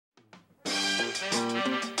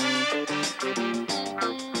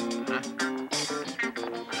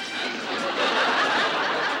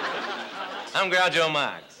I'm Groucho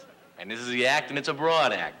Marx. And this is the act, and it's a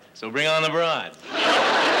broad act. So bring on the broads. And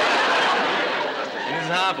this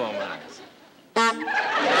is Harpo Marx. And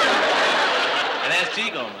that's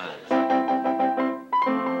Chico Marx.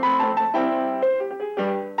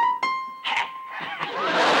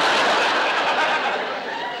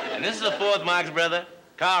 And this is the fourth Marx brother,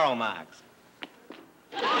 Karl Marx.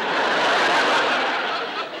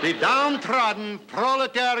 The downtrodden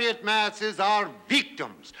proletariat masses are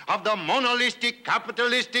victims of the monolithic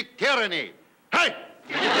capitalistic tyranny. Hey!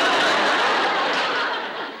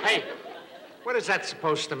 Hey, what is that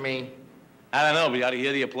supposed to mean? I don't know, but you ought to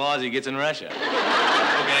hear the applause he gets in Russia.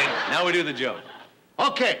 Okay, now we do the joke.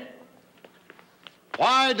 Okay.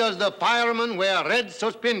 Why does the fireman wear red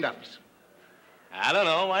suspenders? I don't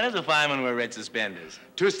know. Why does the fireman wear red suspenders?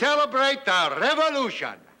 To celebrate the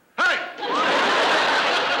revolution. Hey!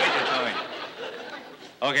 Wait, you're telling.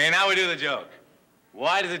 Okay, now we do the joke.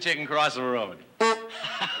 Why does a chicken cross the road?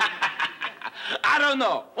 I don't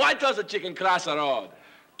know. Why does a chicken cross the road?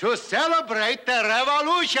 To celebrate the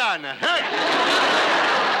revolution. Hey!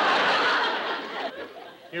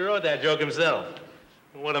 He wrote that joke himself.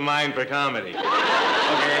 What a mind for comedy.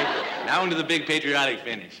 Okay, now into the big patriotic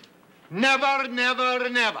finish. Never, never,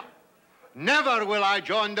 never. Never will I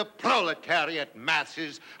join the proletariat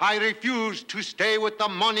masses. I refuse to stay with the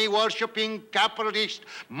money-worshipping capitalist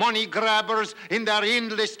money-grabbers in their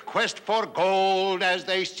endless quest for gold as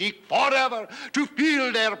they seek forever to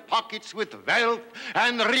fill their pockets with wealth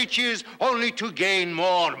and riches only to gain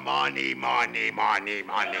more money, money, money,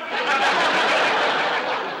 money.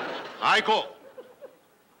 Iko,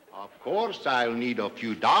 of course I'll need a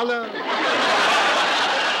few dollars.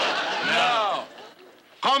 No.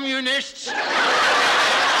 Communists! What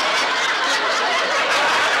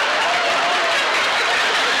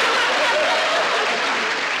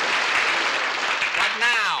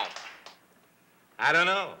now? I don't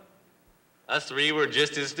know. Us three were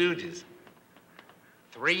just his stooges.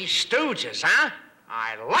 Three Stooges, huh?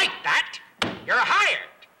 I like that. You're hired.